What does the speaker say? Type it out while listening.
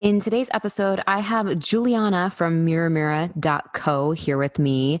In today's episode, I have Juliana from MirrorMirror.co here with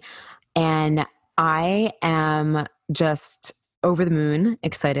me, and I am just over the moon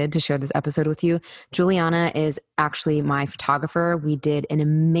excited to share this episode with you. Juliana is actually my photographer. We did an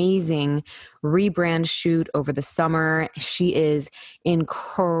amazing rebrand shoot over the summer. She is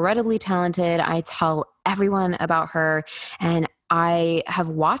incredibly talented. I tell everyone about her, and I have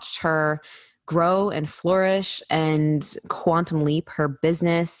watched her grow and flourish and quantum leap her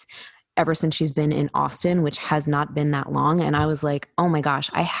business ever since she's been in Austin, which has not been that long. And I was like, oh my gosh,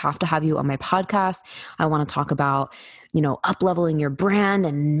 I have to have you on my podcast. I want to talk about, up leveling your brand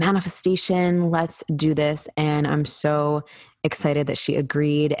and manifestation. Let's do this. And I'm so excited that she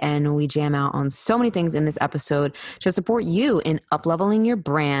agreed. And we jam out on so many things in this episode to support you in up leveling your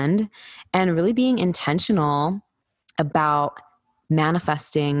brand and really being intentional about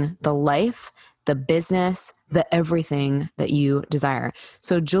manifesting the life, the business, the everything that you desire.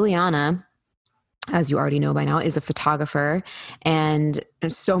 So Juliana, as you already know by now, is a photographer and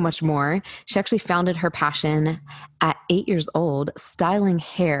so much more. She actually founded her passion at 8 years old, styling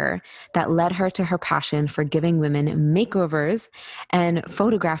hair, that led her to her passion for giving women makeovers and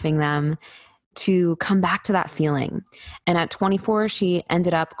photographing them to come back to that feeling. And at 24, she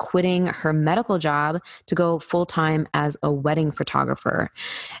ended up quitting her medical job to go full-time as a wedding photographer.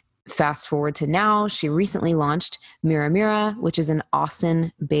 Fast forward to now, she recently launched Mirror Mirror, which is an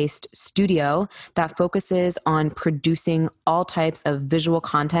Austin-based studio that focuses on producing all types of visual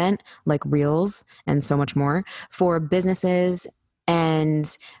content like reels and so much more for businesses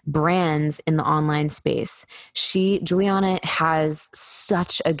and brands in the online space. Juliana has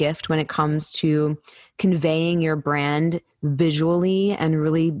such a gift when it comes to conveying your brand visually and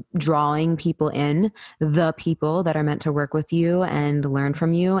really drawing people in, the people that are meant to work with you and learn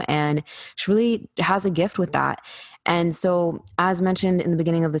from you. And she really has a gift with that. And so, as mentioned in the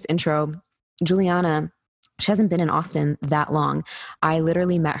beginning of this intro, Juliana, she hasn't been in Austin that long. I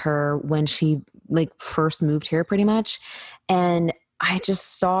literally met her when she first moved here pretty much. And I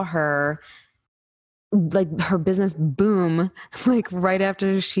just saw her, her business boom, right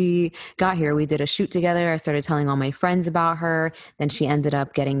after she got here. We did a shoot together. I started telling all my friends about her. Then she ended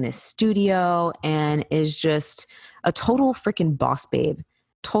up getting this studio and is just a total freaking boss babe.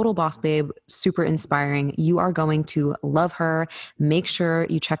 Total boss babe, super inspiring. You are going to love her. Make sure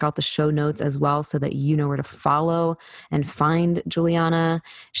you check out the show notes as well so that you know where to follow and find Juliana.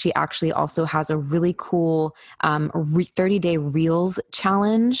 She actually also has a really cool 30-day Reels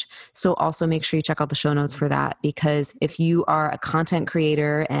challenge. So also make sure you check out the show notes for that, because if you are a content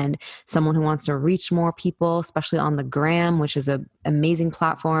creator and someone who wants to reach more people, especially on the gram, which is an amazing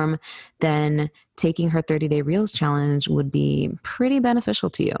platform, then taking her 30-day Reels challenge would be pretty beneficial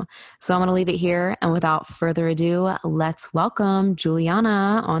to you. So I'm going to leave it here. And without further ado, let's welcome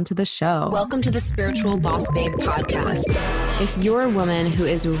Juliana onto the show. Welcome to the Spiritual Boss Babe podcast. If you're a woman who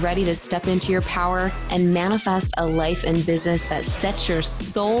is ready to step into your power and manifest a life and business that sets your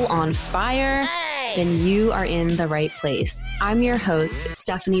soul on fire, then you are in the right place. I'm your host,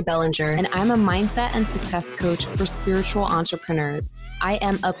 Stephanie Bellinger, and I'm a mindset and success coach for spiritual entrepreneurs. I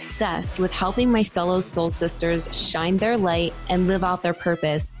am obsessed with helping my fellow soul sisters shine their light and live out their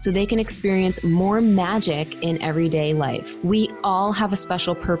purpose so they can experience more magic in everyday life. We all have a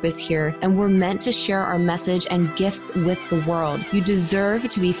special purpose here, and we're meant to share our message and gifts with the world. You deserve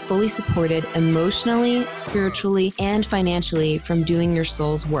to be fully supported emotionally, spiritually, and financially from doing your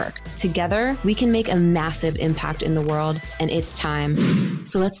soul's work. Together, we can make a massive impact in the world, and it's time.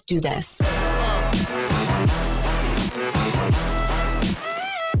 So let's do this.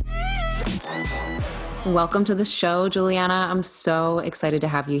 Welcome to the show, Juliana. I'm so excited to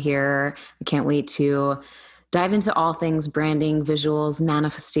have you here. I can't wait to dive into all things branding, visuals,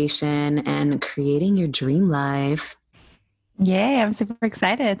 manifestation, and creating your dream life. Yay, I'm super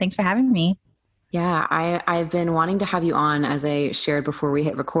excited. Thanks for having me. Yeah, I've been wanting to have you on, as I shared before we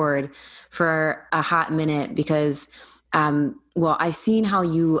hit record, for a hot minute because I've seen how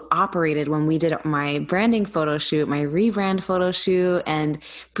you operated when we did my branding photo shoot, my rebrand photo shoot, and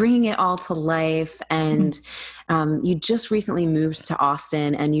bringing it all to life. And you just recently moved to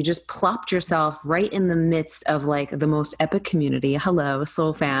Austin, and you just plopped yourself right in the midst of the most epic community. Hello,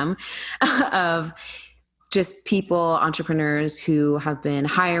 Soul Fam, of just people, entrepreneurs who have been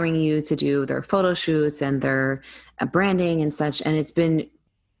hiring you to do their photo shoots and their branding and such. And it's been,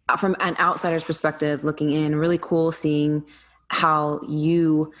 from an outsider's perspective, looking in, really cool seeing how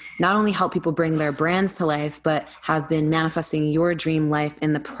you not only help people bring their brands to life, but have been manifesting your dream life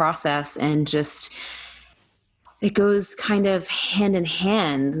in the process. And just, it goes kind of hand in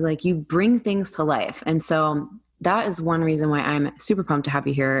hand, you bring things to life. And so that is one reason why I'm super pumped to have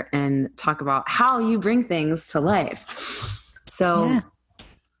you here and talk about how you bring things to life. So Yeah.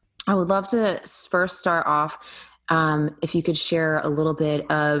 I would love to first start off, if you could share a little bit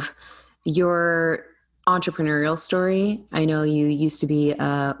of your entrepreneurial story. I know you used to be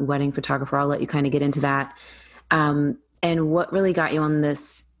a wedding photographer. I'll let you kind of get into that. And what really got you on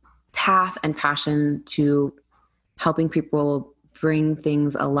this path and passion to helping people bring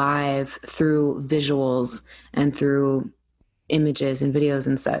things alive through visuals and through images and videos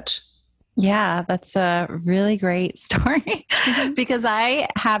and such. Yeah, that's a really great story because I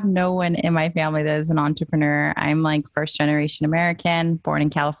have no one in my family that is an entrepreneur. I'm like first generation American, born in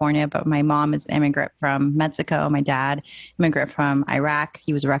California, but my mom is an immigrant from Mexico. My dad, immigrant from Iraq.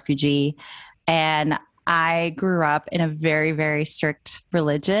 He was a refugee. And I grew up in a very, very strict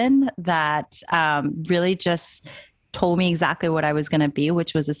religion that really just told me exactly what I was going to be,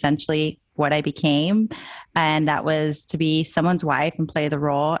 which was essentially what I became. And that was to be someone's wife and play the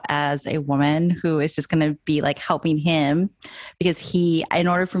role as a woman who is just going to be like helping him because in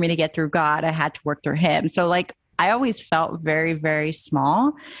order for me to get through God, I had to work through him. So like, I always felt very, very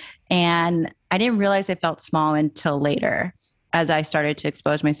small. And I didn't realize I felt small until later as I started to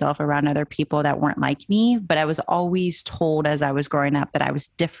expose myself around other people that weren't like me. But I was always told as I was growing up that I was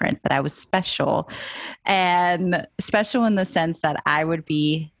different, that I was special, and special in the sense that I would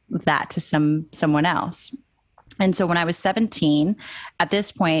be that to someone else. And so when I was 17, at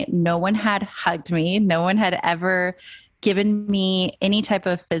this point, no one had hugged me. No one had ever given me any type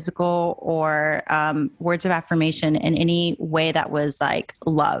of physical or words of affirmation in any way that was like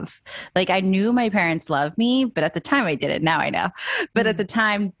love. Like I knew my parents loved me, but at the time I didn't. Now I know. But at the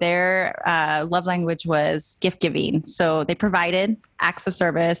time, their love language was gift giving. So they provided acts of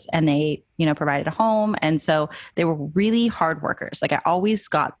service and they, provided a home. And so they were really hard workers. Like I always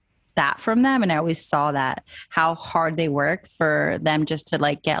got that from them. And I always saw that how hard they work for them just to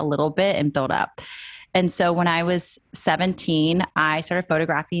like get a little bit and build up. And so when I was 17, I started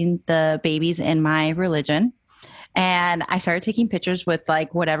photographing the babies in my religion. And I started taking pictures with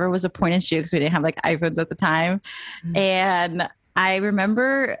like whatever was a point and shoot because we didn't have like iPhones at the time. Mm-hmm. And I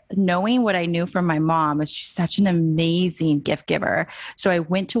remember knowing what I knew from my mom is she's such an amazing gift giver. So I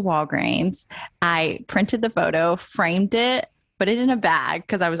went to Walgreens, I printed the photo, framed it, put it in a bag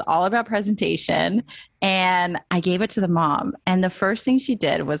because I was all about presentation. And I gave it to the mom. And the first thing she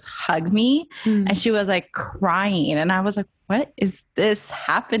did was hug me. And she was like crying. And I was like, what is this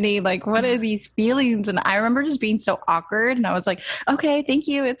happening? Like, what are these feelings? And I remember just being so awkward. And I was like, okay, thank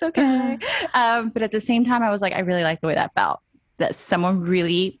you. It's okay. But at the same time, I was like, I really like the way that felt, that someone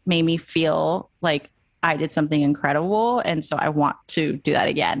really made me feel like I did something incredible. And so I want to do that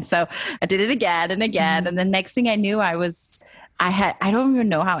again. So I did it again and again. And the next thing I knew, I don't even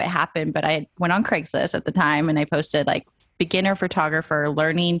know how it happened, but I went on Craigslist at the time and I posted like beginner photographer,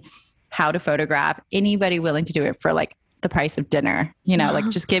 learning how to photograph, anybody willing to do it for like the price of dinner, like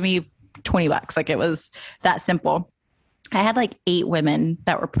just give me $20. Like it was that simple. I had like 8 women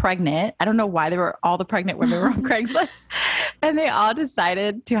that were pregnant. I don't know why all the pregnant women were on Craigslist and they all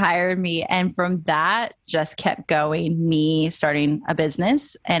decided to hire me. And from that just kept going, me starting a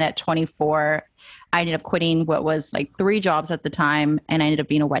business. And at 24, I ended up quitting what was like 3 jobs at the time. And I ended up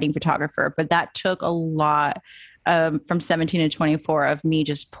being a wedding photographer, but that took a lot from 17 to 24 of me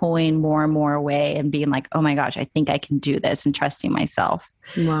just pulling more and more away and being like, oh my gosh, I think I can do this and trusting myself.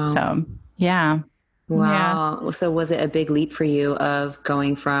 Wow. So yeah. Wow. Yeah. So was it a big leap for you of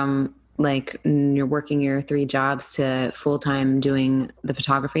going from like you're working your 3 jobs to full-time doing the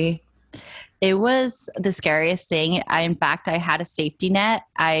photography? It was the scariest thing. In fact, I had a safety net.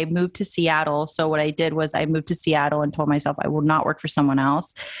 I moved to Seattle. So what I did was I moved to Seattle and told myself I will not work for someone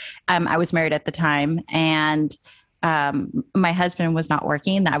else. I was married at the time and my husband was not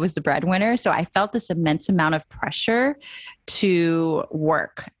working. I was the breadwinner. So I felt this immense amount of pressure to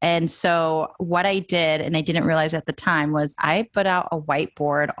work. And so what I did, and I didn't realize at the time, was I put out a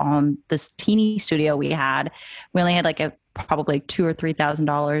whiteboard on this teeny studio we had. We only had like probably $2,000 or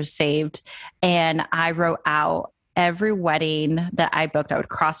 $3,000 saved. And I wrote out every wedding that I booked. I would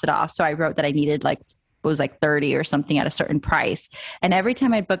cross it off. So I wrote that I needed like it was like 30 or something at a certain price. And every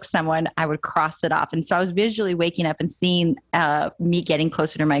time I booked someone, I would cross it off. And so I was visually waking up and seeing me getting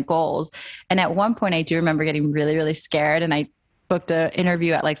closer to my goals. And at one point I do remember getting really, really scared. And I booked an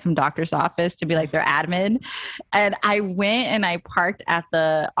interview at like some doctor's office to be like their admin. And I went and I parked at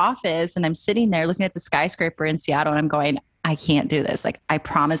the office and I'm sitting there looking at the skyscraper in Seattle and I'm going, I can't do this. Like I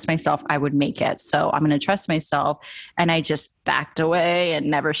promised myself I would make it. So I'm going to trust myself. And I just backed away and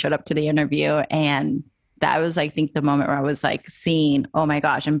never showed up to the interview. And that was, I think, the moment where I was like seeing, oh my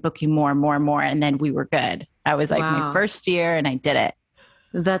gosh, I'm booking more and more and more. And then we were good. I was like my Wow. first year and I did it.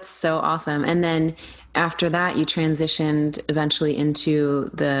 That's so awesome. And then after that, you transitioned eventually into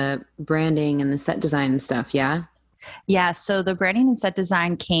the branding and the set design and stuff. Yeah. Yeah. So the branding and set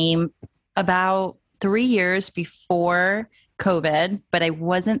design came about 3 years before COVID, but I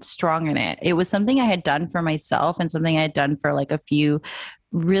wasn't strong in it. It was something I had done for myself and something I had done for like a few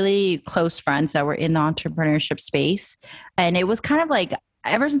really close friends that were in the entrepreneurship space. And it was kind of like,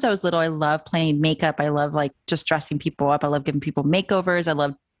 ever since I was little, I love playing makeup. I love like just dressing people up. I love giving people makeovers. I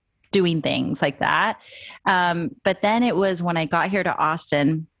love doing things like that. But then it was when I got here to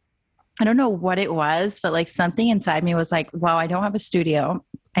Austin, I don't know what it was, but like something inside me was like, wow, I don't have a studio.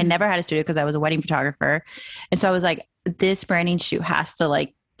 I never had a studio because I was a wedding photographer. And so I was like, this branding shoot has to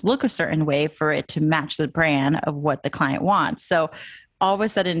like look a certain way for it to match the brand of what the client wants. So all of a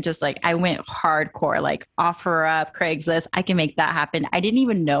sudden, just like I went hardcore, like offer up Craigslist. I can make that happen. I didn't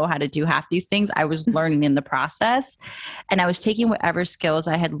even know how to do half these things. I was learning in the process and I was taking whatever skills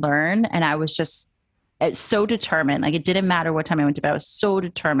I had learned and I was just so determined. Like it didn't matter what time I went to bed. I was so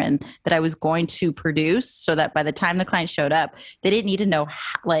determined that I was going to produce so that by the time the client showed up, they didn't need to know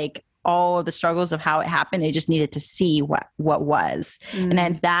like all of the struggles of how it happened. They just needed to see what was. And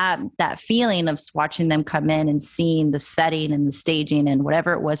then that feeling of watching them come in and seeing the setting and the staging and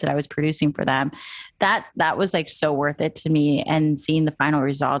whatever it was that I was producing for them, that was like so worth it to me. And seeing the final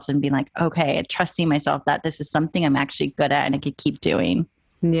results and being like, okay, trusting myself that this is something I'm actually good at and I could keep doing.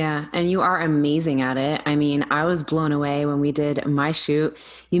 Yeah, and you are amazing at it. I mean, I was blown away when we did my shoot.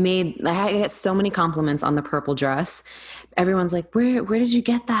 I get so many compliments on the purple dress. Everyone's like, where did you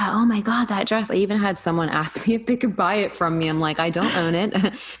get that? Oh my God, that dress. I even had someone ask me if they could buy it from me. I'm like, I don't own it.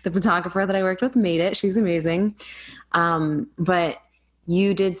 The photographer that I worked with made it. She's amazing. But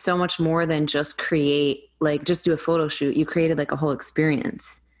you did so much more than just create, like just do a photo shoot. You created like a whole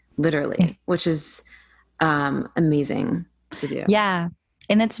experience, literally, which is amazing to do. Yeah.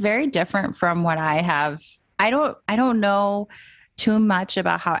 And it's very different from what I have. I don't know too much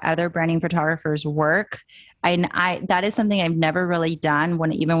about how other branding photographers work. And that is something I've never really done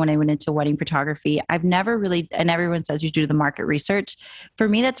even when I went into wedding photography. I've never really, and everyone says you do the market research. For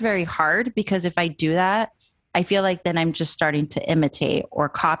me, that's very hard because if I do that, I feel like then I'm just starting to imitate or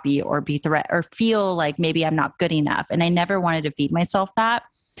copy or be threat or feel like maybe I'm not good enough. And I never wanted to feed myself that.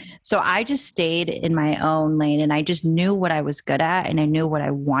 So I just stayed in my own lane and I just knew what I was good at and I knew what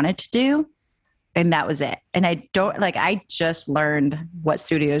I wanted to do. And that was it. And I just learned what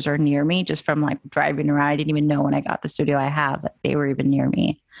studios are near me just from like driving around. I didn't even know when I got the studio I have that they were even near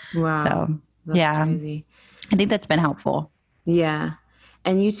me. Wow. So That's yeah, crazy. I think that's been helpful. Yeah.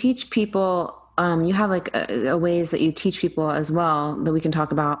 And you teach people, you have like ways that you teach people as well that we can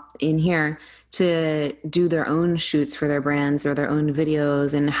talk about in here to do their own shoots for their brands or their own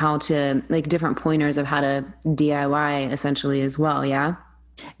videos and how to like different pointers of how to DIY essentially as well. Yeah.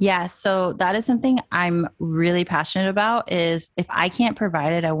 Yeah, so that is something I'm really passionate about is if I can't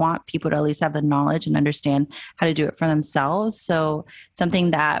provide it, I want people to at least have the knowledge and understand how to do it for themselves. So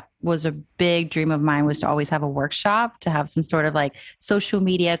something that was a big dream of mine was to always have a workshop, to have some sort of like social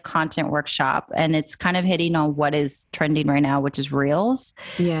media content workshop. And it's kind of hitting on what is trending right now, which is Reels.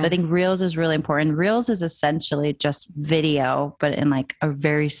 So I Yeah. think Reels is really important. Reels is essentially just video, but in like a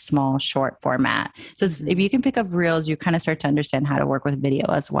very small, short format. So if Mhm. you can pick up Reels, you kind of start to understand how to work with video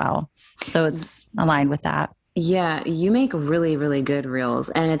as well. So it's aligned with that. Yeah, you make really, really good reels.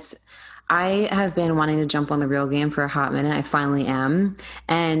 And I have been wanting to jump on the reel game for a hot minute. I finally am.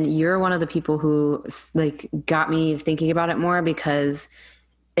 And you're one of the people who like got me thinking about it more because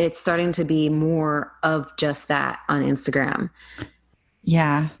it's starting to be more of just that on Instagram.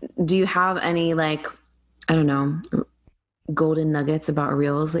 Yeah. Do you have any like, I don't know, golden nuggets about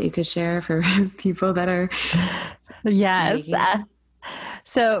reels that you could share for people that are Yes. making it?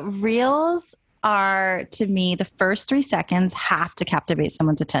 So reels are to me the first 3 seconds have to captivate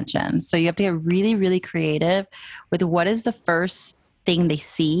someone's attention. So you have to get really, really creative with what is the first thing they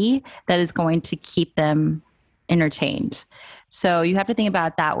see that is going to keep them entertained. So you have to think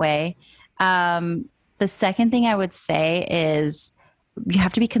about it that way. The second thing I would say is you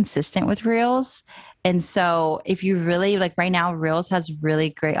have to be consistent with reels. And so if you really like right now, Reels has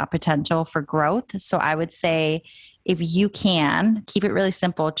really great potential for growth. So I would say if you can keep it really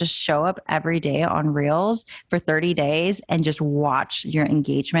simple, just show up every day on Reels for 30 days and just watch your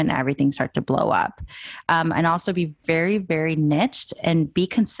engagement and everything start to blow up. And also be very, very niched and be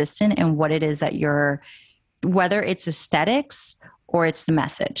consistent in what it is that whether it's aesthetics or it's the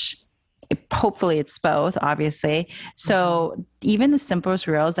message. Hopefully it's both, obviously. So even the simplest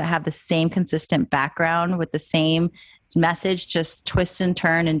reels that have the same consistent background with the same message, just twist and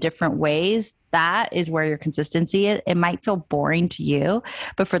turn in different ways, that is where your consistency is. It might feel boring to you,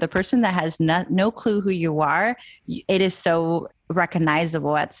 but for the person that has no clue who you are, it is so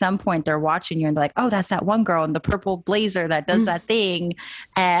recognizable. At some point they're watching you and they're like, oh, that's that one girl in the purple blazer that does that thing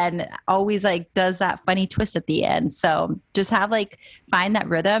and always like does that funny twist at the end. So just find that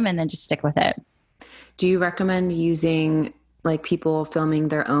rhythm and then just stick with it. Do you recommend using like people filming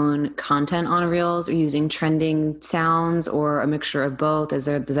their own content on Reels, or using trending sounds, or a mixture of both? Does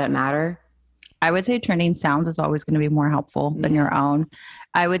that matter? I would say trending sounds is always going to be more helpful than your own.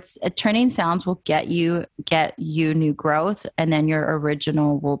 Trending sounds will get you new growth, and then your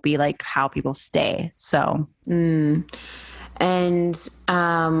original will be like how people stay. So, and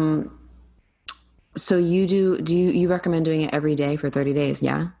so you recommend doing it every day for 30 days?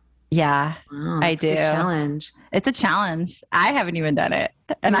 Yeah. Yeah, wow, I do. A challenge. It's a challenge. I haven't even done it,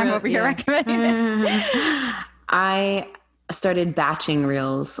 and I'm over here recommending it. I started batching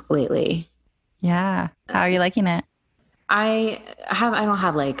Reels lately. Yeah. How are you liking it? I don't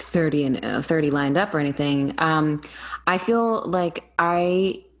have like 30 lined up or anything. I feel like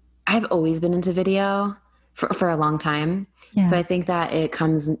I've always been into video for a long time. Yeah. So I think that it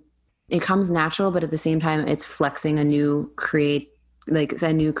comes natural, but at the same time it's flexing a new creative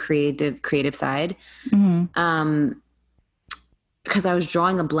side. Mm-hmm. Because I was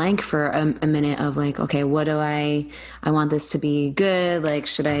drawing a blank for a minute of like, okay, what do I want this to be good? Like,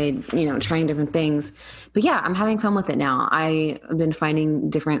 should I, trying different things, but yeah, I'm having fun with it now. I've been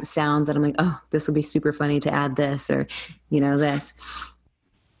finding different sounds that I'm like, oh, this will be super funny to add this, or, this.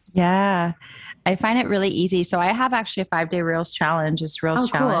 Yeah. I find it really easy. So I have actually a 5-day Reels challenge. It's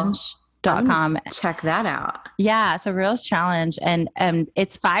reelschallenge.com. Check that out. Yeah. So Reels challenge, and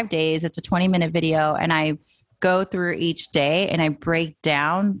it's 5 days. It's a 20-minute video, and I go through each day and I break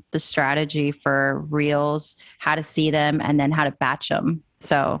down the strategy for Reels, how to see them, and then how to batch them.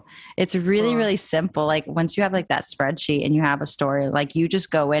 So it's really, really simple. Like once you have like that spreadsheet and you have a story, like you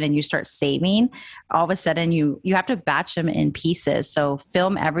just go in and you start saving, all of a sudden you have to batch them in pieces. So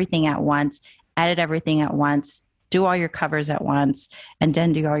film everything at once, edit everything at once, do all your covers at once, and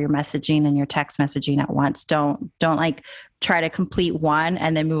then do all your messaging and your text messaging at once. Don't like try to complete one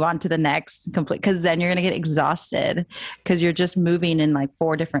and then move on to the next complete, because then you're going to get exhausted because you're just moving in like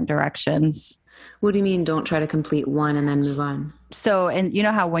 4 different directions. What do you mean don't try to complete one and then move on? So, and you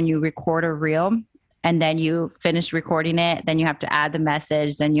know how when you record a reel and then you finish recording it, then you have to add the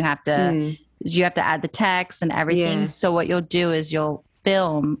message, then you have to add the text and everything. Yeah. So what you'll do is you'll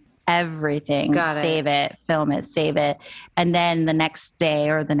film everything, save it, film it, save it. And then the next day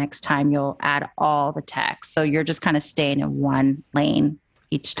or the next time you'll add all the text. So you're just kind of staying in one lane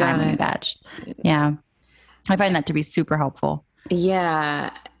each time when you batch. Yeah. I find that to be super helpful. Yeah.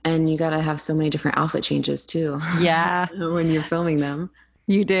 And you got to have so many different outfit changes too. Yeah. when you're filming them.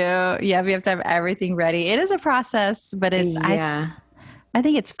 You do. Yeah. We have to have everything ready. It is a process, but it's, I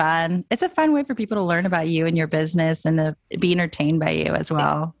think it's fun. It's a fun way for people to learn about you and your business and to be entertained by you as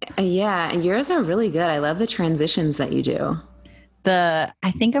well. Yeah. And yours are really good. I love the transitions that you do.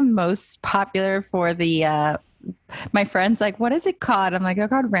 I think I'm most popular for my friends like, what is it called? I'm like, they're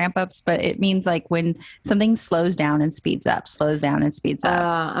called ramp ups, but it means like when something slows down and speeds up,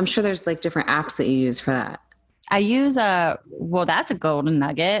 I'm sure there's like different apps that you use for that. I use that's a golden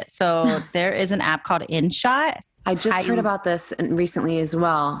nugget. So there is an app called InShot. I just heard about this recently as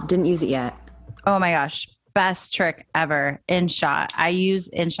well. Didn't use it yet. Oh my gosh. Best trick ever. InShot. I use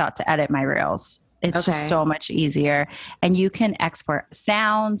InShot to edit my reels. It's just so much easier. And you can export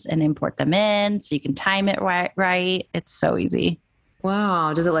sounds and import them in so you can time it right. It's so easy.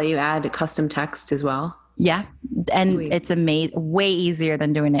 Wow. Does it let you add custom text as well? Yeah. And Sweet. It's way easier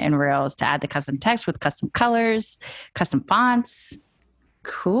than doing it in Reels to add the custom text with custom colors, custom fonts.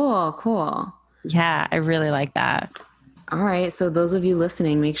 Cool. Yeah, I really like that. All right. So those of you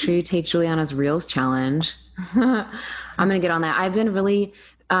listening, make sure you take Juliana's Reels challenge. I'm going to get on that. I've been really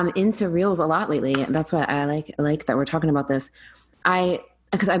into Reels a lot lately. That's why I like that we're talking about this.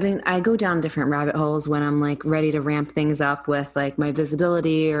 Because I go down different rabbit holes when I'm like ready to ramp things up with like my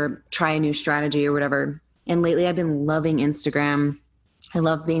visibility or try a new strategy or whatever. And lately I've been loving Instagram. I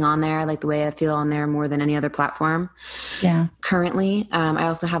love being on there. I like the way I feel on there more than any other platform. Yeah. Currently, I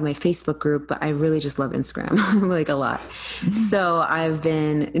also have my Facebook group, but I really just love Instagram like a lot. Mm-hmm. So I've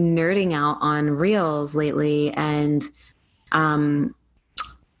been nerding out on Reels lately and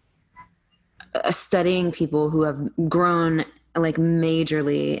studying people who have grown like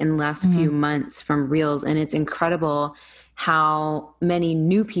majorly in the last few months from Reels. And it's incredible how many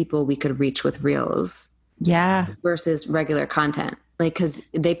new people we could reach with Reels. Yeah. Versus regular content. Like, cause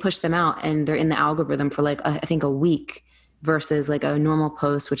they push them out and they're in the algorithm for like, I think a week versus like a normal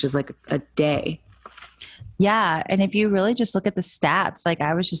post, which is like a day. Yeah. And if you really just look at the stats, like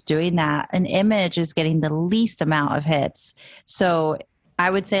I was just doing that, an image is getting the least amount of hits. So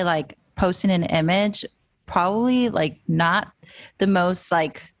I would say like posting an image, probably like not the most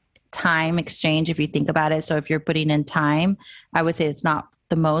like time exchange if you think about it. So if you're putting in time, I would say it's not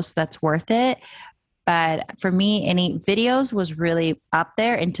the most that's worth it. But for me, any videos was really up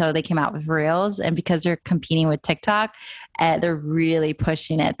there until they came out with Reels. And because they're competing with TikTok, they're really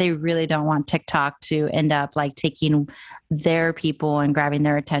pushing it. They really don't want TikTok to end up like taking their people and grabbing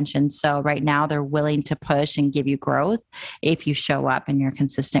their attention. So right now they're willing to push and give you growth if you show up and you're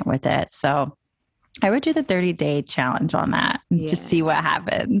consistent with it. So I would do the 30-day challenge on that to see what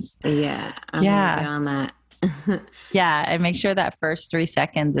happens. Yeah. I'm gonna get on that. Yeah. And make sure that first 3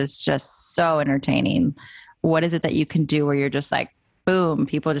 seconds is just so entertaining. What is it that you can do where you're just like, boom,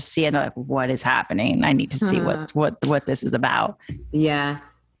 people just see it and they're like, what is happening? I need to see what this is about. Yeah.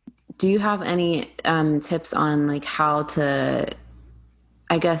 Do you have any tips on like how to,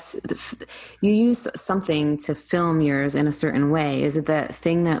 I guess you use something to film yours in a certain way. Is it that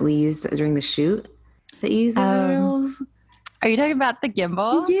thing that we used during the shoot that you use in the Reels? Are you talking about the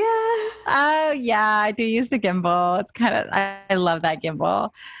gimbal? Yeah. Oh yeah, I do use the gimbal. It's kind of, I love that gimbal.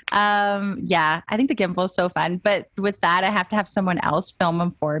 Yeah, I think the gimbal is so fun, but with that, I have to have someone else film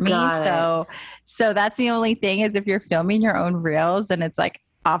them for me. So that's the only thing is if you're filming your own reels and it's like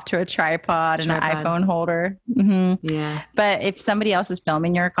off to a tripod and an iPhone holder. Mm-hmm. Yeah. But if somebody else is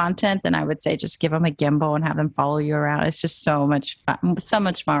filming your content, then I would say just give them a gimbal and have them follow you around. It's just so much fun, so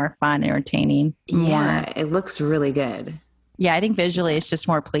much more fun, entertaining. Yeah, it looks really good. Yeah, I think visually it's just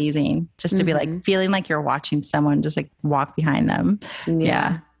more pleasing just to be like feeling like you're watching someone just like walk behind them.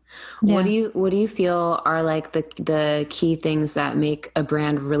 Yeah. What do you feel are like the key things that make a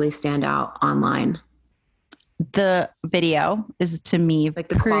brand really stand out online? The video is to me like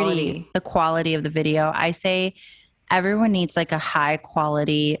the quality of the video. I say everyone needs like a high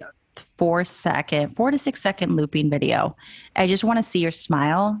quality 4 to 6 second looping video. I just want to see your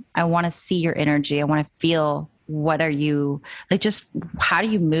smile. I want to see your energy. I want to feel what are you like, just how do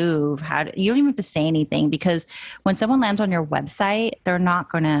you move? You don't even have to say anything because when someone lands on your website,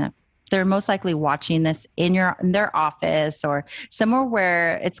 they're most likely watching this in their office or somewhere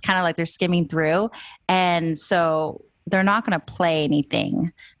where it's kind of like they're skimming through. And so they're not going to play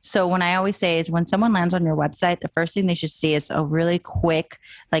anything. So when I always say is when someone lands on your website, the first thing they should see is a really quick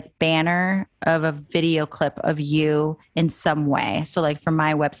like banner of a video clip of you in some way. So like for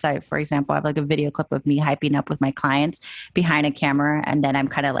my website, for example, I have like a video clip of me hyping up with my clients behind a camera. And then I'm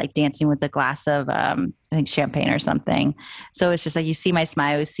kind of like dancing with a glass of, I think champagne or something. So it's just like, you see my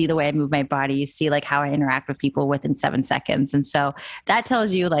smile, you see the way I move my body, you see like how I interact with people within 7 seconds. And so that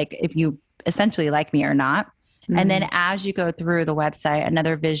tells you like if you essentially like me or not. And then as you go through the website,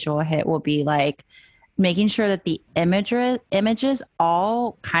 another visual hit will be like making sure that the images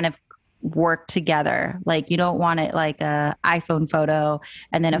all kind of work together. Like you don't want it like a iPhone photo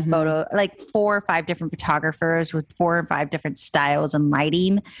and then a photo, like 4 or 5 different photographers with 4 or 5 different styles and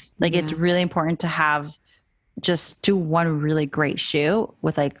lighting. Like it's really important to have just do one really great shoot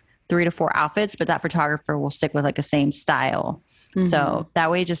with like 3 to 4 outfits, but that photographer will stick with like the same style. So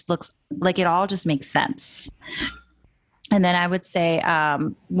that way it just looks like it all just makes sense. And then I would say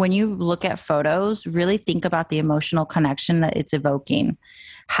when you look at photos, really think about the emotional connection that it's evoking.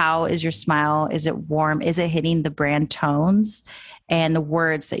 How is your smile? Is it warm? Is it hitting the brand tones and the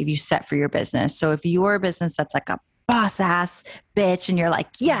words that you set for your business? So if you're a business that's like a boss ass bitch and you're like,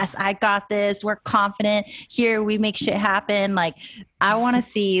 yes, I got this. We're confident here. We make shit happen. Like I want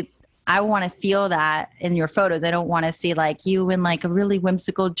to feel that in your photos. I don't want to see like you in like a really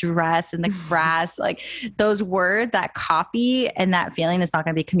whimsical dress in the grass, like those words, that copy and that feeling is not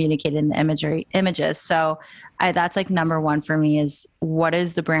going to be communicated in the images. So that's like number one for me is what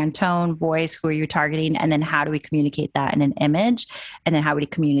is the brand tone, voice, who are you targeting? And then how do we communicate that in an image? And then how would we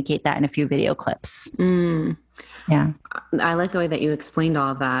communicate that in a few video clips? Yeah. I like the way that you explained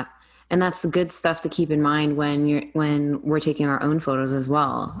all of that. And that's good stuff to keep in mind when we're taking our own photos as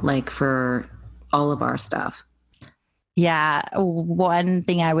well, like for all of our stuff. Yeah. One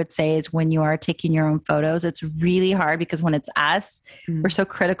thing I would say is when you are taking your own photos, it's really hard because when it's us, we're so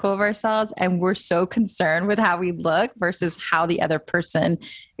critical of ourselves and we're so concerned with how we look versus how the other person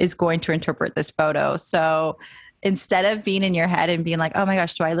is going to interpret this photo. So instead of being in your head and being like, oh my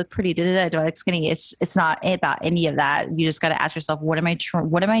gosh, do I look pretty? Do I look skinny? It's not about any of that. You just got to ask yourself, what is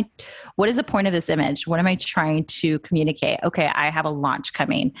the point of this image? What am I trying to communicate? Okay, I have a launch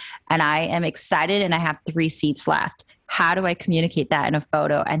coming and I am excited and I have 3 seats left. How do I communicate that in a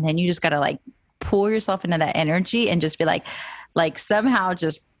photo? And then you just got to like pull yourself into that energy and just be like somehow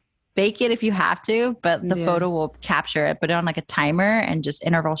just bake it if you have to, but the photo will capture it. Put it on like a timer and just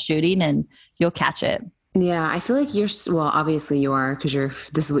interval shooting and you'll catch it. Yeah, I feel like well, obviously you are because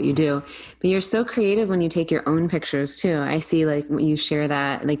this is what you do, but you're so creative when you take your own pictures too. I see like when you share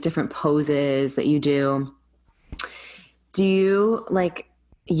that, like different poses that you do. Do you like,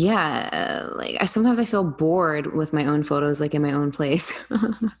 yeah, like sometimes I feel bored with my own photos, like in my own place.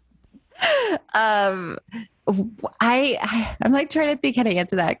 um, I'm like trying to think how to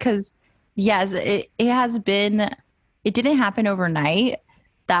answer that. Cause yes, it has been, it didn't happen overnight.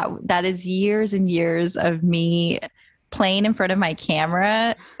 That is years and years of me playing in front of my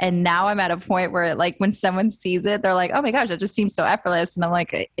camera. And now I'm at a point where like when someone sees it, they're like, oh my gosh, that just seems so effortless. And I'm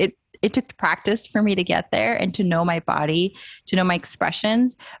like, it took practice for me to get there and to know my body, to know my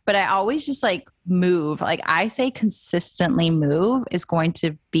expressions. But I always just like move. Like I say consistently move is going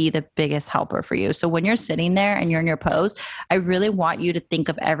to be the biggest helper for you. So when you're sitting there and you're in your pose, I really want you to think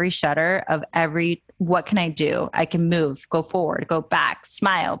of every shutter of what can I do? I can move, go forward, go back,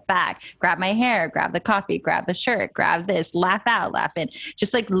 smile, back, grab my hair, grab the coffee, grab the shirt, grab this, laugh out, laugh in.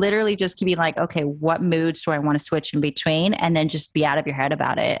 Just like literally just to be like, okay, what moods do I want to switch in between? And then just be out of your head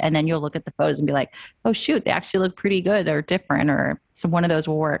about it. And then you'll look at the photos and be like, oh shoot, they actually look pretty good or different, or so one of those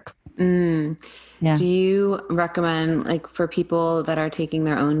will work. Yeah. Do you recommend, like, for people that are taking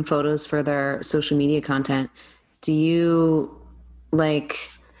their own photos for their social media content, do you like,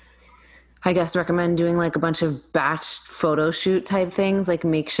 I guess, recommend doing like a bunch of batch photo shoot type things, like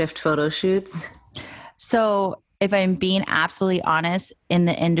makeshift photo shoots? So if I'm being absolutely honest, in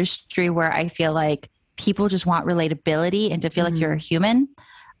the industry where I feel like people just want relatability and to feel like you're a human,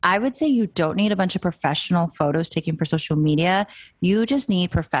 I would say you don't need a bunch of professional photos taken for social media. You just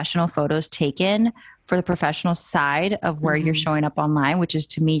need professional photos taken for the professional side of where you're showing up online, which is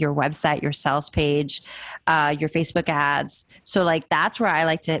to me, your website, your sales page, your Facebook ads. So like, that's where I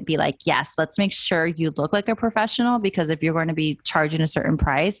like to be like, yes, let's make sure you look like a professional, because if you're going to be charging a certain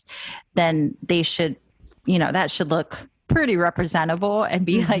price, then they should, that should look pretty representable and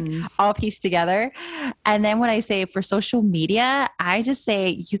be like all pieced together. And then when I say for social media, I just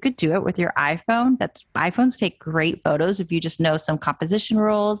say you could do it with your iPhone. iPhones take great photos if you just know some composition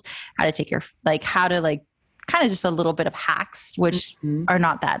rules, how to take how to kind of just a little bit of hacks, which are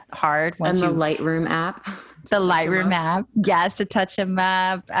not that hard. And the Lightroom app. The Lightroom app. Yes, to touch them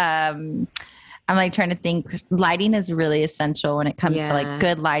up. I'm like trying to think. Lighting is really essential when it comes to like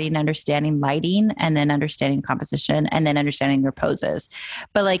good lighting, understanding lighting, and then understanding composition, and then understanding your poses.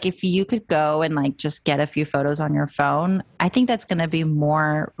 But like if you could go and like just get a few photos on your phone, I think that's going to be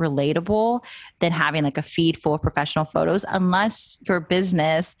more relatable than having like a feed full of professional photos, unless your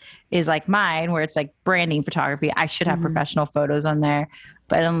business is like mine, where it's like branding photography. I should have professional photos on there.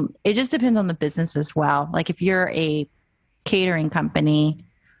 But it just depends on the business as well. Like if you're a catering company,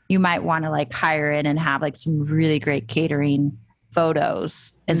 you might want to like hire in and have like some really great catering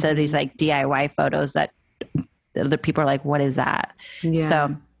photos instead of these like DIY photos that the people are like, what is that? Yeah.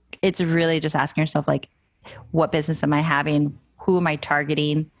 So it's really just asking yourself, like, what business am I having? Who am I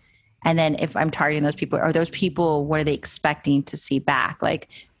targeting? And then if I'm targeting those people, are those people, what are they expecting to see back? Like,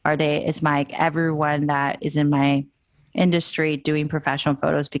 is my everyone that is in my industry doing professional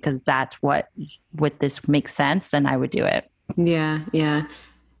photos because that's what this makes sense, then I would do it. Yeah. Yeah.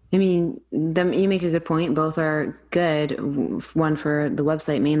 I mean, you make a good point. Both are good. One for the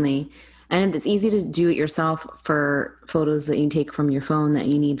website mainly. And it's easy to do it yourself for photos that you take from your phone that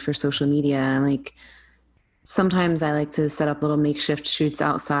you need for social media. Like sometimes I like to set up little makeshift shoots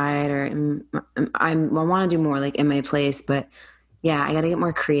outside, or I want to do more like in my place. But yeah, I got to get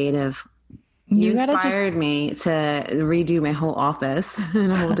more creative. You inspired me to redo my whole office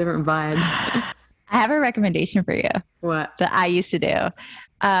in a whole different vibe. I have a recommendation for you. What? That I used to do.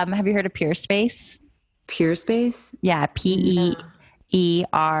 Have you heard of Peerspace? Peerspace? Yeah. PEER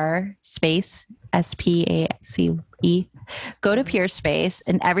space SPACE. Go to Peerspace,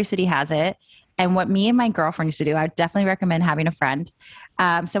 and every city has it. And what me and my girlfriend used to do, I would definitely recommend having a friend.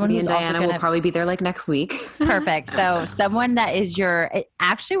 Someone who's Diana will probably be there like next week. Perfect. So someone that is it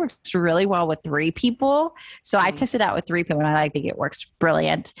actually works really well with 3 people. So nice. I tested out with 3 people and I think it works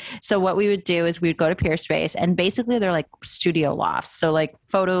brilliant. So what we would do is we would go to Peerspace, and basically they're like studio lofts. So like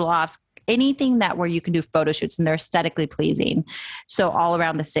photo lofts, anything where you can do photo shoots and they're aesthetically pleasing. So all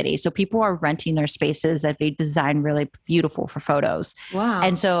around the city. So people are renting their spaces that they design really beautiful for photos. Wow.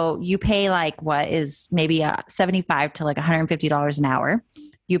 And so you pay like what is maybe $75 to like $150 an hour.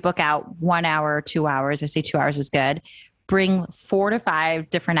 You book out 1 hour or 2 hours. I say 2 hours is good. bring 4 to 5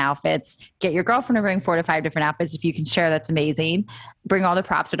 different outfits, get your girlfriend to bring 4 to 5 different outfits. If you can share, that's amazing. Bring all the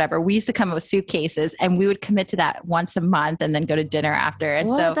props, whatever. We used to come up with suitcases and we would commit to that once a month and then go to dinner after. And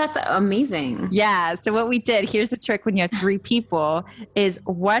so that's amazing. Yeah. So what we did, here's the trick when you have 3 people is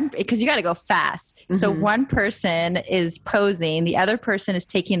one, because you got to go fast. Mm-hmm. So one person is posing, the other person is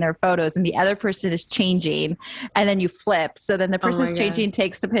taking their photos and the other person is changing, and then you flip. So then the person who's changing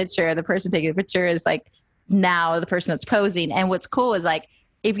takes the picture. The person taking the picture is like now the person that's posing. And what's cool is like,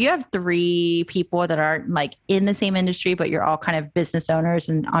 if you have 3 people that aren't like in the same industry, but you're all kind of business owners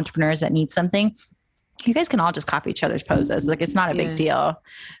and entrepreneurs that need something, you guys can all just copy each other's poses. Like it's not a big deal.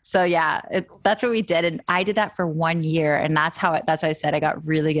 So yeah, that's what we did. And I did that for 1 year. And that's why I said I got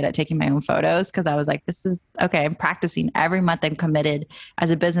really good at taking my own photos. Cause I was like, this is okay. I'm practicing every month. I'm committed as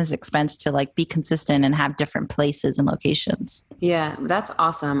a business expense to like be consistent and have different places and locations. Yeah, that's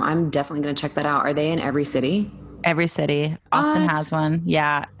awesome. I'm definitely going to check that out. Are they in every city? Every city. Austin has one.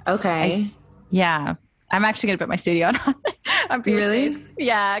 Yeah. Okay. Yeah. I'm actually going to put my studio on Really?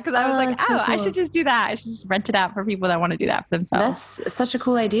 Yeah. Cause I was like, so cool. I should just do that. I should just rent it out for people that want to do that for themselves. That's such a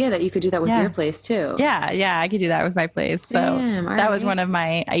cool idea that you could do that with your place too. Yeah. Yeah. I could do that with my place. Damn, so that was one of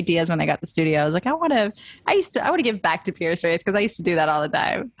my ideas when I got the studio. I was like, I want to give back to Peerspace because I used to do that all the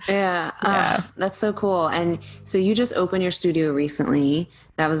time. Yeah. That's so cool. And so you just opened your studio recently.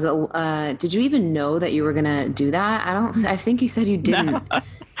 That was, did you even know that you were going to do that? I think you said you didn't.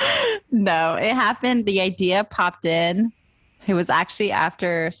 No, it happened. The idea popped in. It was actually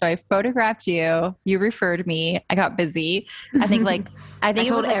so I photographed you. You referred me. I got busy. I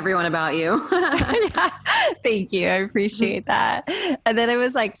told everyone about you. Yeah, thank you. I appreciate that. And then it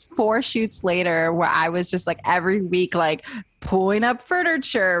was like 4 shoots later where I was just like every week, like pulling up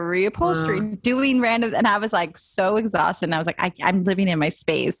furniture, reupholstering, doing random. And I was like so exhausted. And I was like, I'm living in my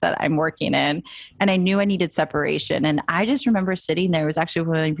space that I'm working in. And I knew I needed separation. And I just remember sitting there. It was actually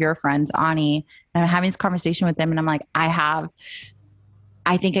one of your friends, Ani, and I'm having this conversation with him. And I'm like, I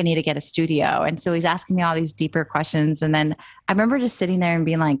think I need to get a studio. And so he's asking me all these deeper questions. And then I remember just sitting there and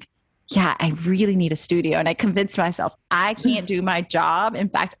being like, yeah, I really need a studio. And I convinced myself I can't do my job. In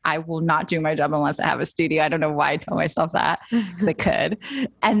fact, I will not do my job unless I have a studio. I don't know why I told myself that because I could.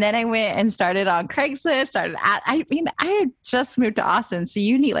 And then I went and started on Craigslist, I had just moved to Austin. So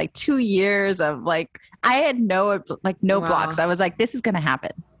you need like 2 years of like, I had no blocks. I was like, this is going to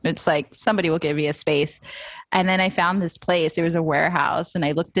happen. It's like somebody will give me a space. And then I found this place. It was a warehouse and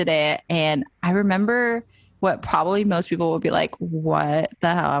I looked at it and I remember what probably most people would be like, what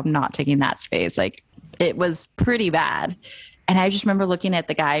the hell? I'm not taking that space. Like it was pretty bad. And I just remember looking at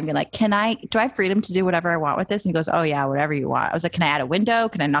the guy and being like, do I have freedom to do whatever I want with this? And he goes, oh yeah, whatever you want. I was like, can I add a window?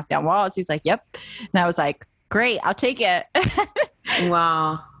 Can I knock down walls? He's like, yep. And I was like, great, I'll take it.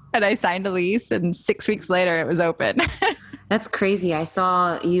 Wow. And I signed a lease and 6 weeks later it was open. That's crazy. I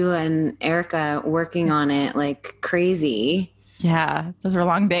saw you and Erica working on it like crazy. Yeah, those were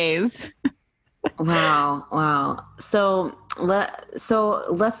long days. Wow. So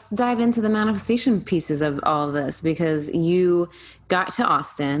let's dive into the manifestation pieces of all of this because you got to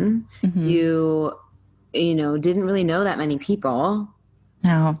Austin. Mm-hmm. You didn't really know that many people.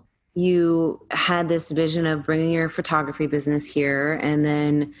 No. You had this vision of bringing your photography business here. And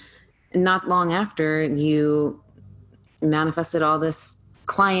then not long after you manifested all this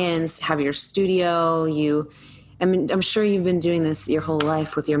clients, have your studio, I'm sure you've been doing this your whole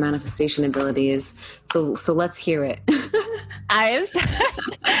life with your manifestation abilities. So let's hear it. I'm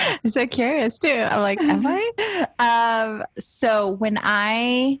so curious too. I'm like, am I? So when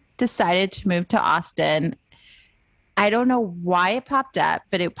I decided to move to Austin, I don't know why it popped up,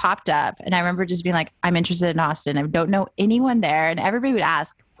 but it popped up. And I remember just being like, I'm interested in Austin. I don't know anyone there. And everybody would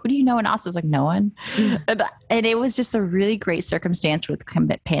ask, who do you know in Austin? I was like, no one. And it was just a really great circumstance with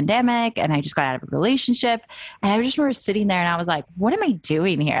the pandemic. And I just got out of a relationship. And I just remember sitting there and I was like, what am I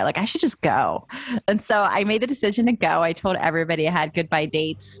doing here? Like, I should just go. And so I made the decision to go. I told everybody I had goodbye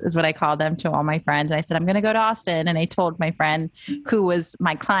dates is what I called them to all my friends. And I said, I'm going to go to Austin. And I told my friend who was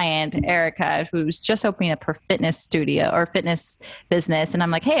my client, Erica, who was just opening up her fitness studio or fitness business. And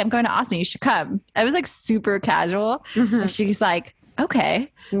I'm like, hey, I'm going to Austin. You should come. I was like super casual. Mm-hmm. And she's like,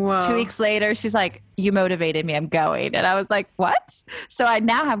 okay. Whoa. 2 weeks later, she's like, you motivated me. I'm going. And I was like, what? So I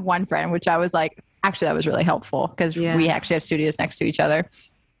now have one friend, which I was like, actually, that was really helpful because we actually have studios next to each other.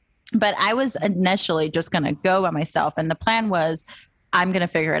 But I was initially just going to go by myself. And the plan was, I'm going to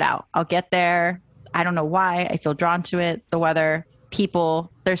figure it out. I'll get there. I don't know why. I feel drawn to it. The weather,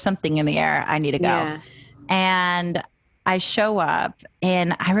 people, there's something in the air. I need to go. Yeah. And I show up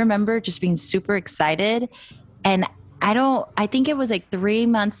and I remember just being super excited. And I think it was like 3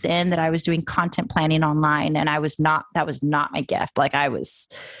 months in that I was doing content planning online, and that was not my gift. Like I was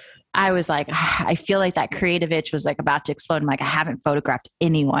like, I feel like that creative itch was like about to explode. I'm like, I haven't photographed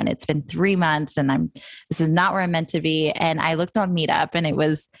anyone. It's been 3 months and this is not where I'm meant to be. And I looked on Meetup, and it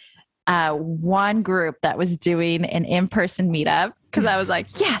was one group that was doing an in-person meetup, because I was like,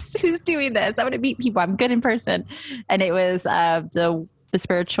 yes, who's doing this? I want to meet people. I'm good in person. And it was the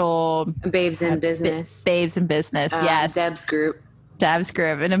spiritual Babes in Business. Babes in Business. Yes. Deb's group. Deb's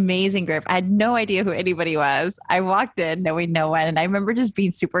group, an amazing group. I had no idea who anybody was. I walked in knowing no one. And I remember just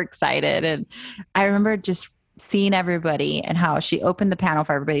being super excited. And I remember just seeing everybody and how she opened the panel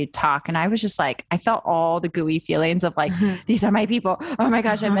for everybody to talk. And I was just like, I felt all the gooey feelings of like, these are my people. Oh my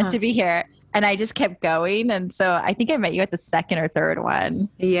gosh, I'm meant to be here. And I just kept going. And so I think I met you at the second or third one.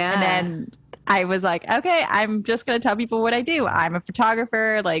 Yeah. And then I was like, okay, I'm just going to tell people what I do. I'm a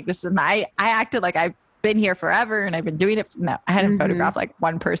photographer. Like this is I acted like I've been here forever and I've been doing it. No, I hadn't photographed like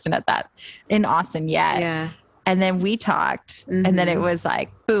one person at that in Austin yet. Yeah. And then we talked and then it was like,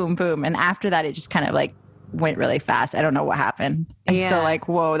 boom, boom. And after that, it just kind of like went really fast. I don't know what happened. I'm still like,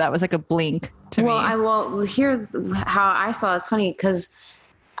 whoa, that was like a blink to me. Well, here's how I saw it. It's funny because,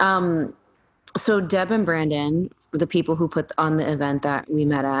 so Deb and Brandon, the people who put on the event that we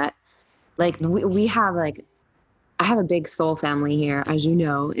met at, like we have like, I have a big soul family here, as you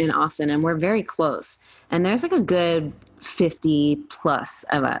know, in Austin, and we're very close. And there's like a good 50 plus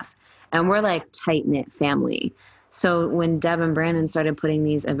of us, and we're like tight knit family. So when Deb and Brandon started putting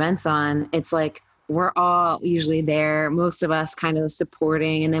these events on, it's like, we're all usually there, most of us kind of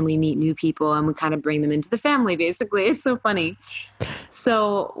supporting, and then we meet new people and we kind of bring them into the family, basically. It's so funny.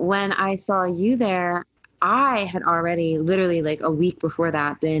 So when I saw you there, I had already literally like a week before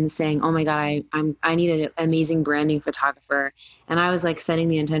that been saying, oh my God, I need an amazing branding photographer. And I was like setting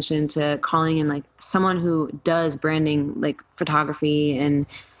the intention to calling in like someone who does branding, like photography. And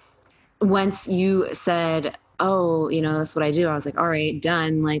once you said, oh, that's what I do, I was like, all right,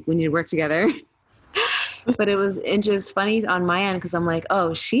 done. Like we need to work together. But it was just funny on my end because I'm like,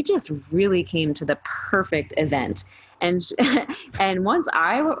 oh, she just really came to the perfect event. And once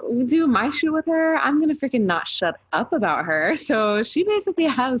I do my shoot with her, I'm going to freaking not shut up about her. So she basically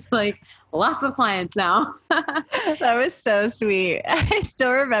has like lots of clients now. That was so sweet. I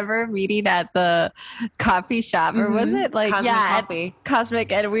still remember meeting at the coffee shop, or was it like, Cosmic Coffee.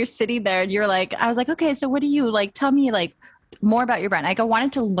 Cosmic. And we were sitting there and you're like, I was like, okay, so what do you like? Tell me like more about your brand. Like I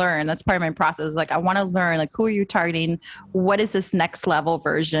wanted to learn. That's part of my process. Like I want to learn, like, who are you targeting? What does this next level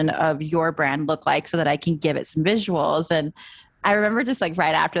version of your brand look like so that I can give it some visuals? And I remember just like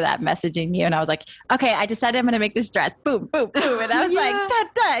right after that messaging you, and I was like, okay, I decided I'm going to make this dress. Boom, boom, boom. And I was like, da,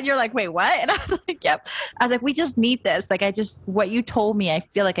 da. And you're like, wait, what? And I was like, yep. I was like, we just need this. Like what you told me, I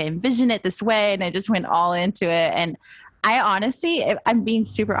feel like I envisioned it this way, and I just went all into it. And I honestly, if I'm being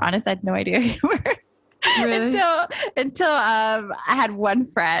super honest, I had no idea who you were. Really? Until I had one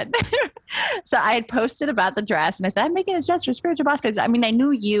friend. So I had posted about the dress and I said, I'm making this dress for Spiritual Boss Babes. I mean, I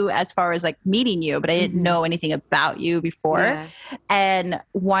knew you as far as like meeting you, but I didn't know anything about you before. Yeah. And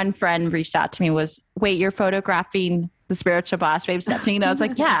one friend reached out to me wait, you're photographing the Spiritual Boss Babes Stephanie? And I was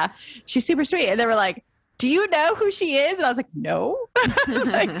like, yeah, she's super sweet. And they were like, do you know who she is? And I was like, no.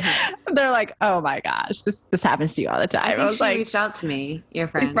 They're like, oh my gosh, this happens to you all the time. I was like, reached out to me, your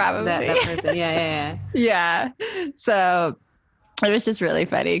friend. Probably. That person. Yeah. Yeah. So it was just really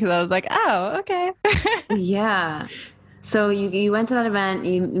funny because I was like, oh, okay. Yeah. So you went to that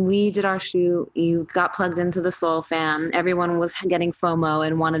event, we did our shoot, you got plugged into the Soul Fam. Everyone was getting FOMO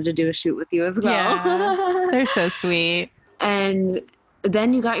and wanted to do a shoot with you as well. Yeah. They're so sweet. And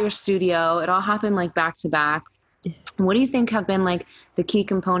then you got your studio. It all happened like back to back. What do you think have been like the key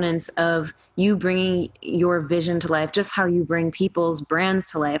components of you bringing your vision to life, just how you bring people's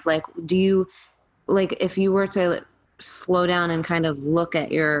brands to life? Like, do you, like, if you were to slow down and kind of look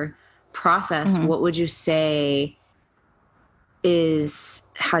at your process, what would you say is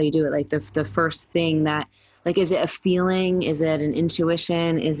how you do it? Like the first thing that, like, is it a feeling? Is it an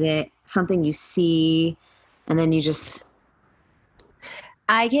intuition? Is it something you see and then you just...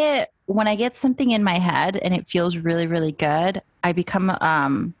 when I get something in my head and it feels really, really good, I become,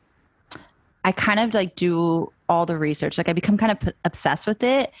 I kind of like do all the research. Like I become kind of obsessed with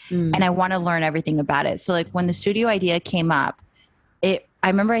it and I want to learn everything about it. So like when the studio idea came up, I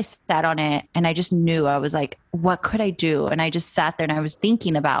remember I sat on it and I just knew, I was like, what could I do? And I just sat there and I was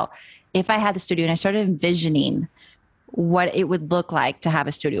thinking about if I had the studio, and I started envisioning what it would look like to have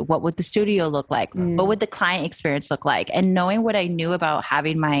a studio. What would the studio look like? What would the client experience look like? And knowing what I knew about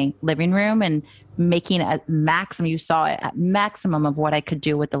having my living room and making a maximum, you saw it at maximum of what I could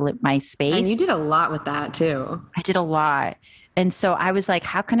do with my space. And you did a lot with that too. I did a lot. And so I was like,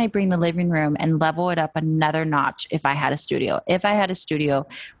 how can I bring the living room and level it up another notch if I had a studio? If I had a studio,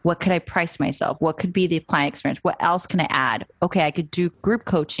 what could I price myself? What could be the client experience? What else can I add? Okay, I could do group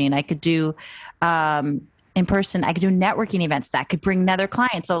coaching. I could do in person. I could do networking events that could bring another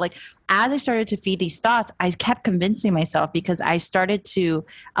client. So like as I started to feed these thoughts, I kept convincing myself because I started to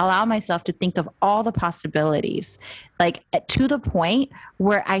allow myself to think of all the possibilities, like to the point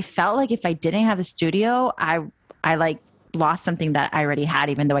where I felt like if I didn't have the studio, I like lost something that I already had,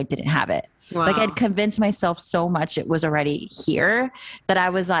 even though I didn't have it. Wow. Like I'd convinced myself so much it was already here that I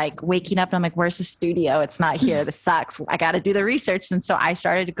was like waking up and I'm like, where's the studio? It's not here. This sucks. I got to do the research. And so I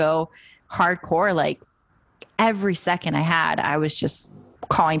started to go hardcore. Like every second I had, I was just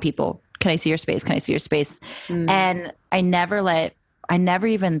calling people. Can I see your space? Can I see your space? And I never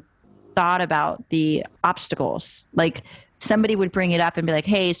even thought about the obstacles. Like somebody would bring it up and be like,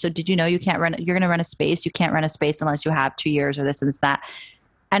 hey, so did you know you're going to run a space. You can't run a space unless you have 2 years or this and that.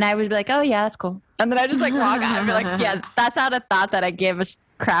 And I would be like, oh yeah, that's cool. And then I just like walk out and be like, yeah, that's not a thought that I give a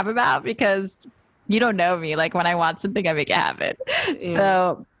crap about because you don't know me. Like when I want something, I make it happen. Yeah.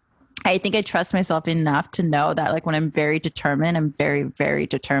 So I think I trust myself enough to know that like when I'm very determined, I'm very, very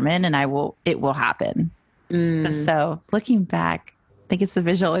determined and it will happen. So looking back, I think it's the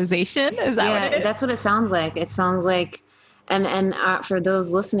visualization. Is that what it is? That's what it sounds like. It sounds like, and for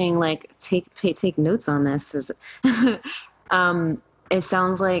those listening, like take notes on this. It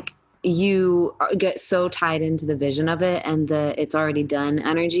sounds like you get so tied into the vision of it and the it's already done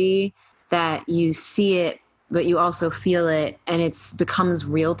energy that you see it, but you also feel it and it becomes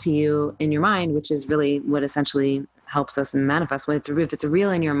real to you in your mind, which is really what essentially helps us manifest. If it's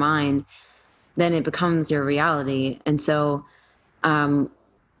real in your mind, then it becomes your reality. And so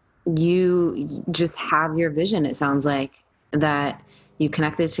you just have your vision. It sounds like that you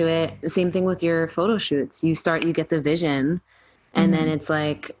connected to it. The same thing with your photo shoots. You get the vision and then it's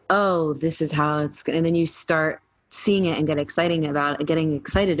like, oh, this is how it's going. And then you start seeing it and getting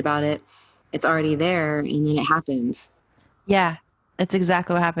excited about it. It's already there. And then it happens. Yeah, that's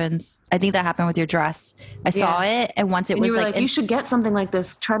exactly what happens. I think that happened with your dress. I saw it. And once it was you were like, you should get something like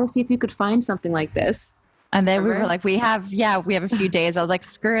this. Try to see if you could find something like this. And then we were like, we have a few days. I was like,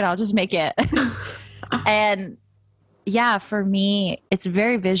 screw it. I'll just make it. And yeah, for me, it's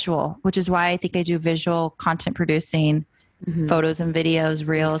very visual, which is why I think I do visual content producing, photos and videos,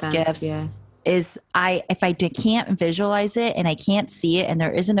 reels, GIFs. Yeah. If I can't visualize it and I can't see it and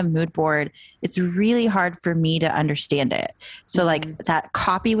there isn't a mood board, it's really hard for me to understand it. So like that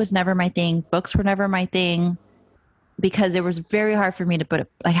copy was never my thing. Books were never my thing because it was very hard for me to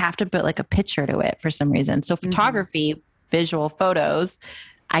have to put like a picture to it for some reason. So photography, visual photos,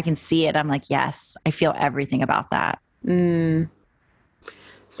 I can see it. I'm like, yes, I feel everything about that.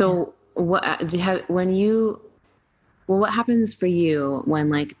 So what happens for you when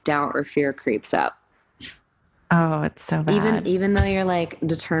like doubt or fear creeps up? Oh, it's so bad. Even though you're like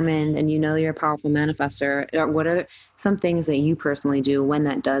determined and you know you're a powerful manifestor, what are some things that you personally do when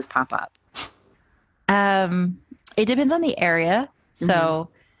that does pop up? It depends on the area. So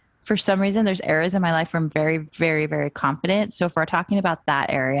for some reason, there's areas in my life where I'm very, very, very confident. So if we're talking about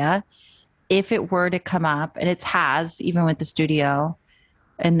that area, if it were to come up, and it has, even with the studio,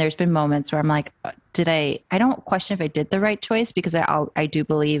 and there's been moments where I'm like, I don't question if I did the right choice because I do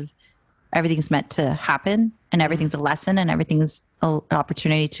believe everything's meant to happen and everything's a lesson and everything's an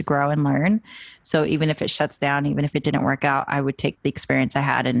opportunity to grow and learn. So even if it shuts down, even if it didn't work out, I would take the experience I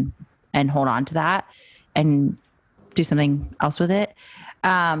had and hold on to that and do something else with it.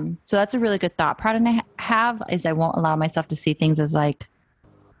 So that's a really good thought pattern I have is I won't allow myself to see things as like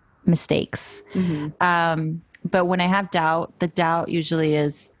mistakes. But when I have doubt, the doubt usually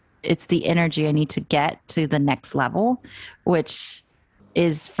it's the energy I need to get to the next level, which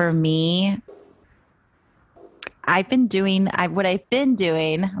is for me, what I've been doing, I'm like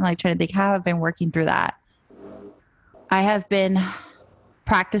trying to think how I've been working through that. I have been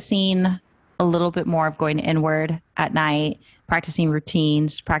practicing a little bit more of going inward at night, practicing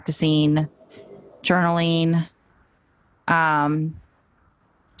routines, practicing journaling,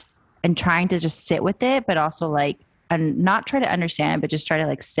 and trying to just sit with it, but also like, and not try to understand, but just try to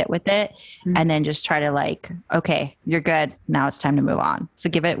like sit with it and then just try to like, okay, you're good. Now it's time to move on. So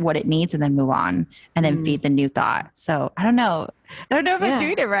give it what it needs and then move on and then feed the new thought. So I don't know if I'm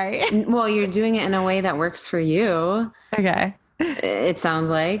doing it right. Well, you're doing it in a way that works for you. Okay. It sounds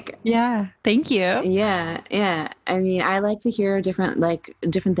like. Yeah. Thank you. Yeah, yeah. I mean, I like to hear different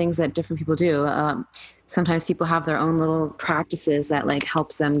things that different people do. Sometimes people have their own little practices that like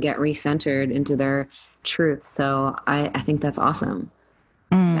helps them get recentered into their truth. So I think that's awesome.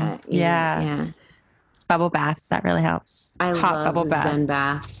 That Yeah. yeah. Bubble baths. That really helps. I Hot love bubble baths, Zen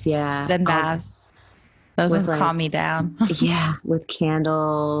baths. Yeah. then I'll baths. Those with ones calm like me down. yeah, with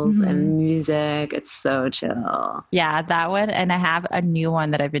candles hmm and music. It's so chill. Yeah, that one. And I have a new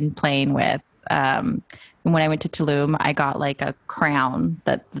one that I've been playing with. When I went to Tulum, I got like a crown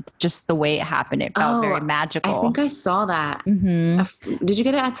that just the way it happened, it felt very Oh, I think magical. I saw that. hmm Did you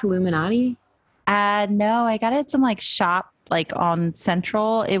get it at Illuminati? No, I got it at some like shop like on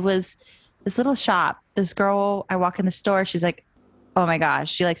Central. It was this little shop. This girl, I walk in the store, she's like, oh my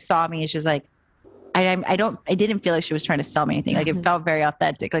gosh. She like saw me and she's like, I didn't feel like she was trying to sell me anything. Like it felt very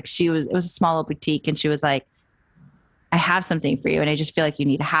authentic. Like it was a small little boutique and she was like, I have something for you and I just feel like you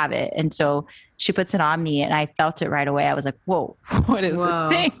need to have it. And so she puts it on me and I felt it right away. I was like, whoa, what is this Whoa.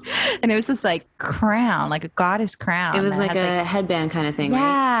 thing? And it was this like crown, like a goddess It crown was that like has like, a headband kind of thing, right?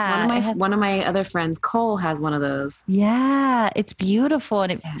 yeah, it has, One of my other friends, Cole, has one of those. yeah, it's beautiful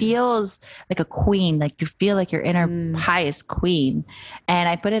and it Yeah. feels like a queen, like you feel like your inner Mm. highest queen. And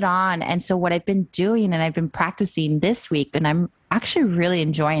I put it on. And so what I've been doing and I've been practicing this week, and I'm actually really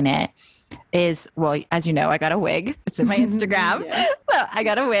enjoying it, is well, as you know, I got a wig. It's in my Instagram. Yeah. So I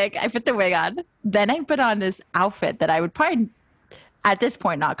got a wig. I put the wig on. Then I put on this outfit that I would probably at this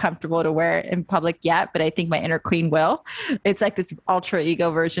point not comfortable to wear in public yet, but I think my inner queen will. It's like this ultra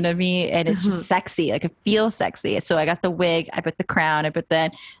ego version of me and it's just sexy. Like it feels sexy. So I got the wig, I put the crown,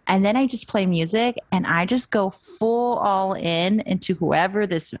 and then I just play music and I just go full all in into whoever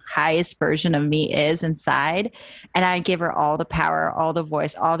this highest version of me is inside. And I give her all the power, all the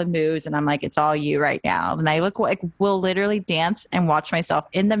voice, all the moves. And I'm like, it's all you right now. And I look like will literally dance and watch myself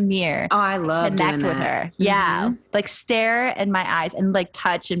in the mirror, Oh, I love connect doing with that. her. Yeah. Mhm. Like stare in my eyes and like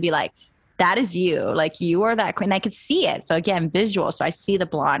touch and be like, that is you. Like you are that queen. I could see it. So again, visual. So I see the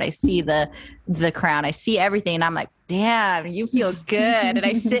blonde, I see the crown, I see everything. And I'm like, damn, you feel good. And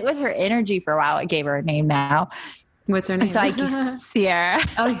I sit with her energy for a while. I gave her a name now. What's her And name? so Sierra.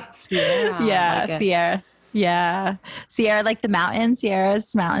 Oh, Sierra. Yeah, Like it. Sierra. Yeah. Sierra, like the mountains,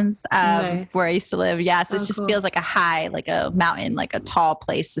 Sierra's mountains, Nice. where I used to live. Yeah. So it Oh, just cool. feels like a high, like a mountain, like a tall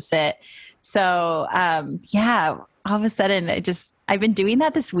place to sit. So, yeah, all of a sudden I've been doing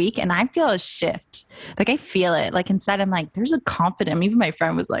that this week and I feel a shift. Like I feel it. Like inside, I'm like, there's a confidence. Even my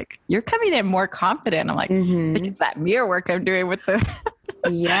friend was like, you're coming in more confident. I'm like, I think Mhm. it's that mirror work I'm doing with the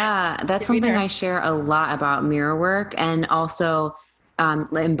Yeah, that's giving something her. I share a lot about mirror work and also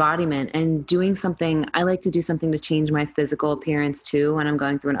embodiment and doing something. I like to do something to change my physical appearance too when I'm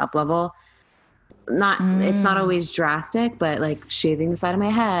going through an up level. It's not Mm, always drastic, but like shaving the side of my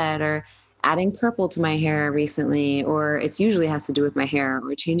head or adding purple to my hair recently, or it's usually has to do with my hair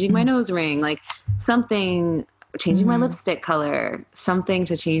or changing my mm, nose ring, like something, changing my mm. lipstick color, something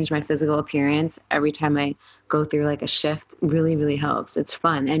to change my physical appearance every time I go through like a shift really, really helps. It's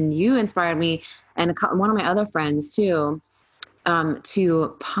fun. And you inspired me and one of my other friends too,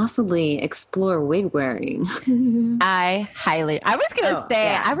 to possibly explore wig wearing. I was gonna Oh,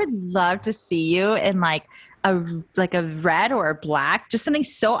 say, yeah. I would love to see you in like a red or a black, just something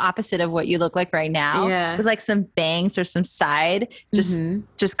so opposite of what you look like right now, Yeah. with like some bangs or some side. Mhm.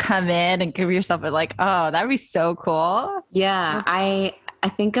 Just come in and give yourself a like, oh, that'd be so cool. Yeah, I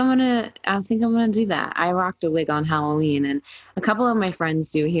think I'm gonna do that. I rocked a wig on Halloween and a couple of my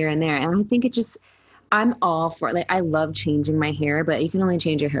friends do here and there. And I think it just I'm all for it. Like I love changing my hair, but you can only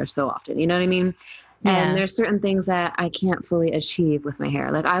change your hair so often. You know what I mean? And Yeah. there's certain things that I can't fully achieve with my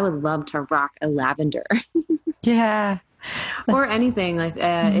hair. Like I would love to rock a lavender Yeah. or anything like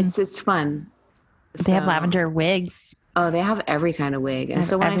Mhm. it's fun. They have So, lavender wigs. oh, they have every kind of wig. They And have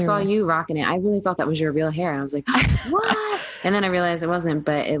so when I saw everywhere. you rocking it, I really thought that was your real hair. And I was like, what? And then I realized it wasn't,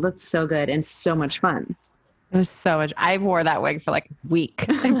 but it looked so good and so much fun. It was so much. I wore that wig for like a week.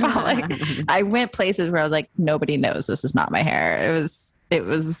 I went places where I was like, nobody knows this is not my hair.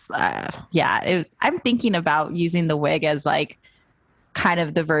 Yeah, I'm thinking about using the wig as like kind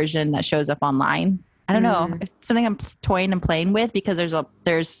of the version that shows up online. I don't know. Mm. It's something I'm toying and playing with because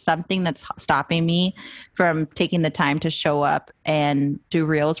there's something that's stopping me from taking the time to show up and do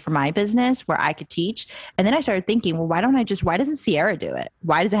reels for my business where I could teach. And then I started thinking, well, why doesn't Sierra do it?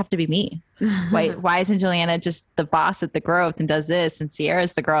 Why does it have to be me? Why isn't Juliana just the boss at the growth and does this? And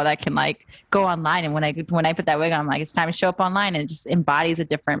Sierra's the girl that can like go online. And when I put that wig on, I'm like, it's time to show up online, and it just embodies a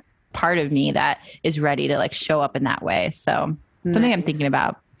different part of me that is ready to like show up in that way. So something I'm Nice. thinking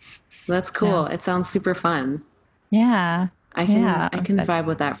about. That's cool. It sounds super fun. Yeah. I can vibe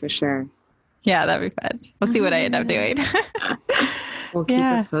with that for sure. Yeah, that'd be fun. We'll see what I end up doing. We'll keep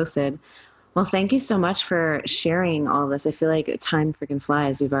us posted. Well, thank you so much for sharing all of this. I feel like time freaking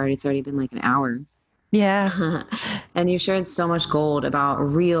flies. It's already been like an hour. Yeah. And you've shared so much gold about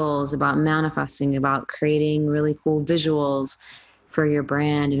reels, about manifesting, about creating really cool visuals for your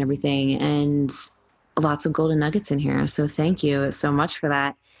brand and everything. And lots of golden nuggets in here. So thank you so much for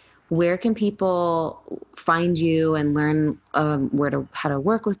that. Where can people find you and learn how to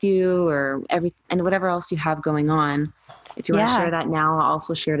work with you and whatever else you have going on? If you want to share that now, I'll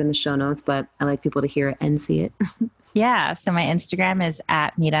also share it in the show notes, but I like people to hear it and see it. Yeah. So my Instagram is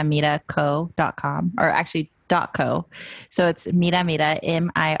at miramiraco.com, or actually .co. So it's Mira,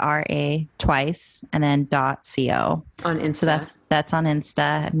 M-I-R-A twice, and then .co. On Insta. So that's on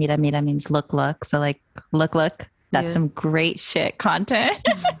Insta. Mira means look. So like, look. That's some great shit content.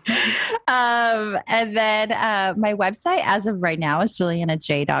 And then my website as of right now is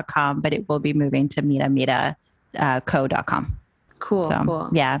julianaj.com, but it will be moving to miraco.com. Cool. Cool.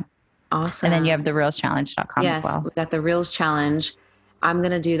 Yeah. Awesome. And then you have the reelschallenge.com as well. We got the Reels Challenge. I'm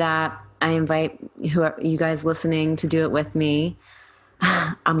going to do that. I invite you guys listening to do it with me.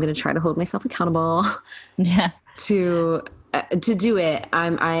 I'm going to try to hold myself accountable. Yeah. To do it.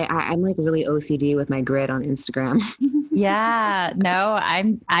 I'm like really OCD with my grid on Instagram. Yeah. No,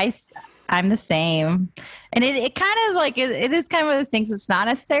 I'm the same. And it kind of like, it is kind of one of those things. It's not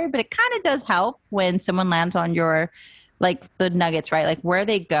necessary, but it kind of does help when someone lands on your, like the nuggets, right? Like where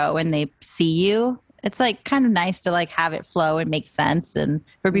they go and they see you. It's like kind of nice to like have it flow and make sense, and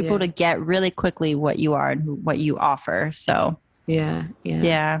for people to get really quickly what you are and what you offer. So yeah. Sweet.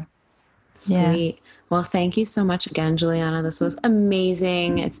 Yeah. Well, thank you so much again, Juliana. This was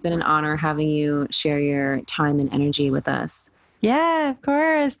amazing. It's been an honor having you share your time and energy with us. Yeah, of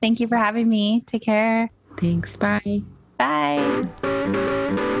course. Thank you for having me. Take care. Thanks. Bye. Bye.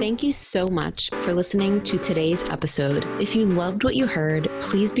 Thank you so much for listening to today's episode. If you loved what you heard,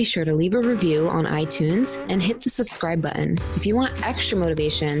 please be sure to leave a review on iTunes and hit the subscribe button. If you want extra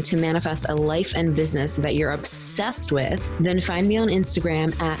motivation to manifest a life and business that you're obsessed with, then find me on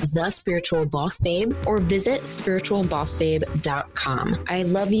Instagram at @thespiritualbossbabe or visit spiritualbossbabe.com. I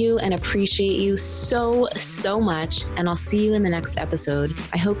love you and appreciate you so, so much, and I'll see you in the next episode.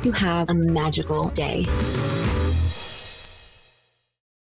 I hope you have a magical day.